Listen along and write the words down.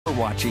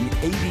watching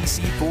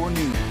ABC4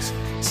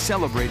 News,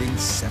 celebrating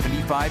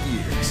 75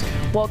 years.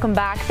 Welcome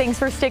back. Thanks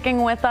for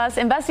sticking with us.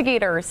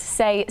 Investigators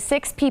say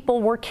 6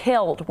 people were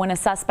killed when a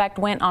suspect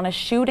went on a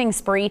shooting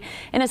spree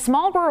in a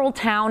small rural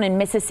town in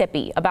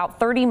Mississippi, about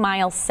 30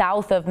 miles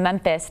south of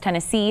Memphis,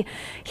 Tennessee.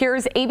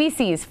 Here's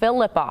ABC's Phil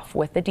Lipoff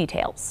with the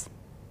details.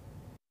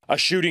 A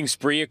shooting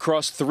spree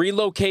across 3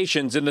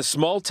 locations in the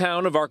small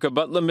town of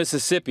Arkabutla,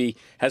 Mississippi,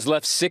 has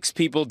left 6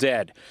 people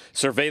dead.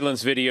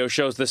 Surveillance video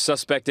shows the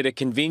suspect at a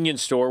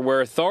convenience store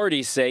where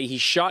authorities say he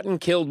shot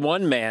and killed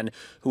one man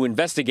who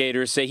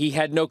investigators say he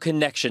had no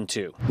connection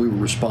to. We were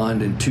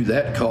responding to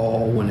that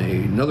call when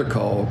another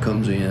call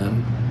comes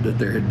in that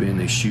there had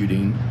been a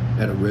shooting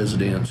at a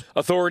residence.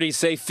 Authorities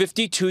say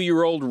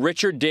 52-year-old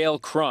Richard Dale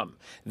Crum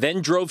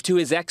then drove to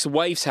his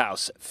ex-wife's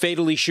house,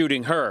 fatally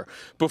shooting her,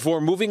 before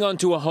moving on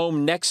to a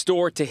home next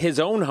door to his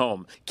own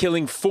home,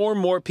 killing 4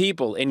 more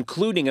people,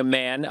 including a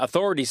man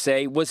authorities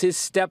say was his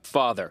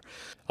stepfather.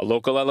 A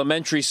local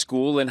elementary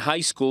school and high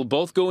school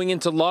both going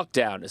into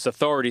lockdown as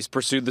authorities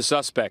pursued the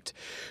suspect.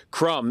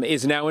 Crum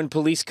is now in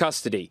police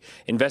custody.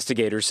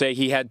 Investigators say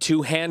he had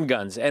 2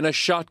 handguns and a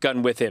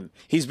shotgun with him.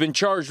 He's been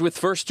charged with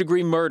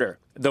first-degree murder,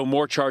 though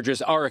more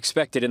charges are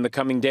expected in the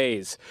coming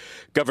days.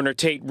 Governor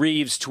Tate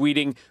Reeves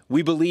tweeting,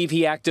 "We believe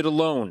he acted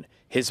alone.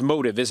 His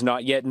motive is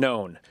not yet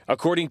known."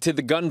 According to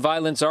the Gun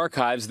Violence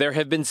Archives, there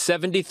have been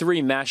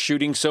 73 mass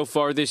shootings so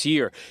far this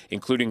year,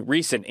 including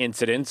recent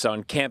incidents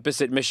on campus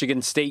at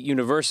Michigan State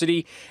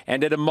University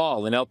and at a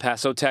mall in El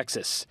Paso,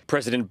 Texas.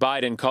 President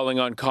Biden calling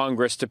on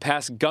Congress to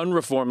pass gun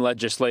reform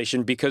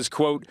legislation because,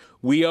 quote,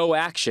 "we owe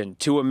action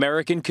to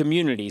American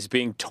communities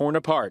being torn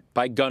apart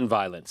by gun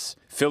violence."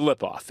 Phil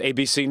Lipoff,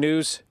 ABC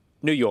News,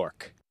 New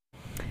York.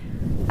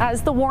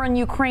 As the war in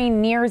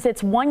Ukraine nears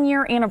its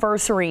 1-year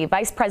anniversary,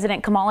 Vice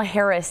President Kamala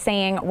Harris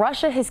saying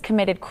Russia has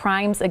committed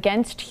crimes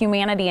against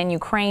humanity in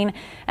Ukraine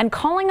and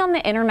calling on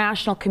the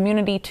international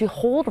community to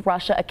hold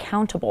Russia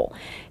accountable.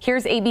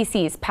 Here's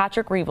ABC's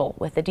Patrick Reevell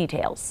with the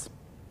details.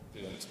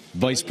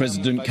 Vice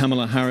President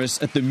Kamala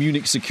Harris at the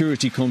Munich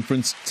Security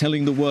Conference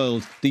telling the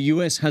world the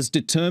U.S. has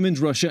determined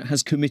Russia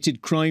has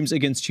committed crimes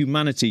against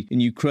humanity in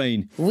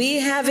Ukraine. We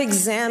have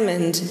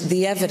examined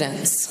the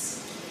evidence.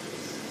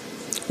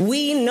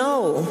 We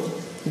know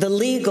the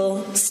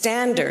legal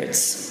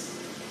standards.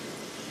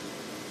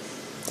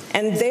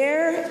 And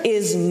there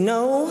is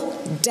no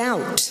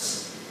doubt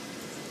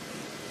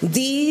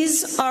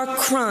these are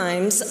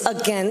crimes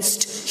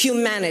against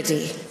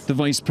humanity. The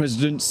Vice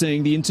President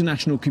saying the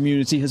international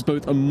community has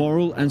both a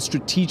moral and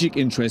strategic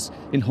interest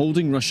in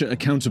holding Russia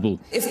accountable.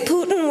 If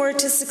Putin were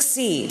to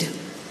succeed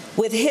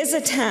with his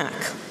attack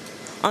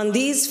on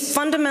these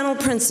fundamental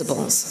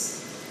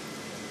principles,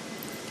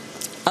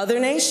 other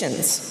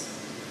nations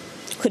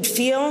could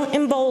feel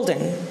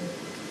emboldened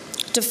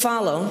to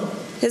follow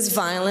his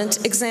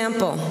violent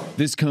example.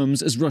 This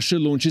comes as Russia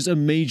launches a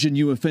major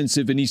new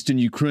offensive in eastern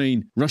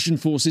Ukraine. Russian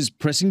forces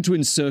pressing to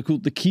encircle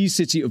the key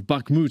city of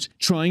Bakhmut,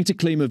 trying to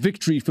claim a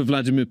victory for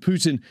Vladimir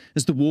Putin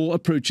as the war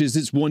approaches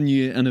its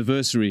 1-year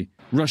anniversary.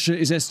 Russia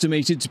is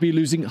estimated to be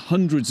losing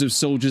hundreds of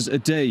soldiers a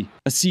day.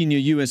 A senior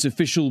U.S.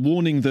 official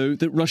warning, though,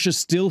 that Russia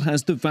still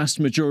has the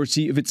vast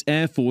majority of its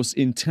air force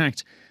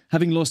intact,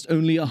 having lost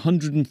only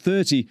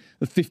 130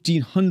 of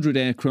 1,500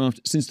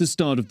 aircraft since the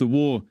start of the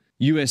war.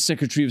 U.S.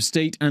 Secretary of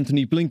State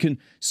Antony Blinken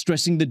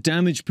stressing the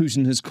damage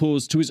Putin has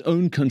caused to his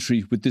own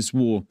country with this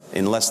war.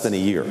 In less than a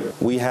year,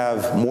 we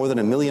have more than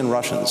 1 million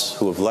Russians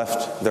who have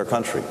left their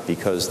country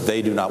because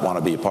they do not want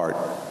to be a part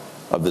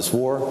of this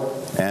war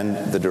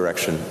and the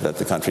direction that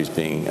the country is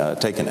being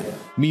taken in.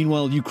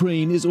 Meanwhile,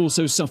 Ukraine is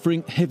also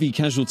suffering heavy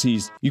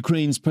casualties.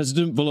 Ukraine's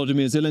President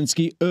Volodymyr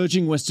Zelensky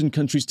urging Western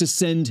countries to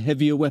send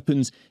heavier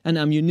weapons and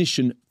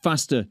ammunition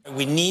faster.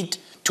 We need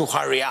to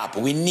hurry up.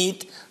 We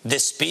need the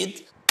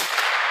speed.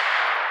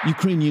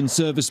 Ukrainian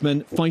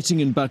servicemen fighting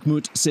in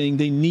Bakhmut saying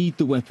they need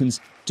the weapons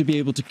to be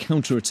able to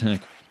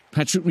counterattack.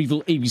 Patrick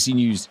Reevell, ABC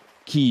News,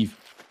 Kyiv.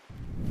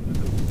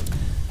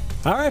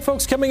 All right,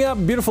 folks, coming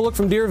up, beautiful look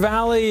from Deer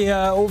Valley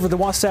over the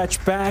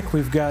Wasatch Back.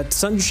 We've got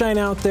sunshine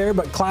out there,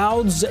 but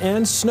clouds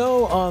and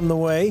snow on the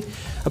way.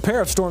 A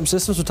pair of storm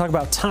systems. We'll talk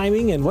about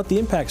timing and what the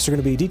impacts are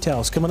going to be.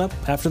 Details coming up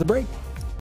after the break.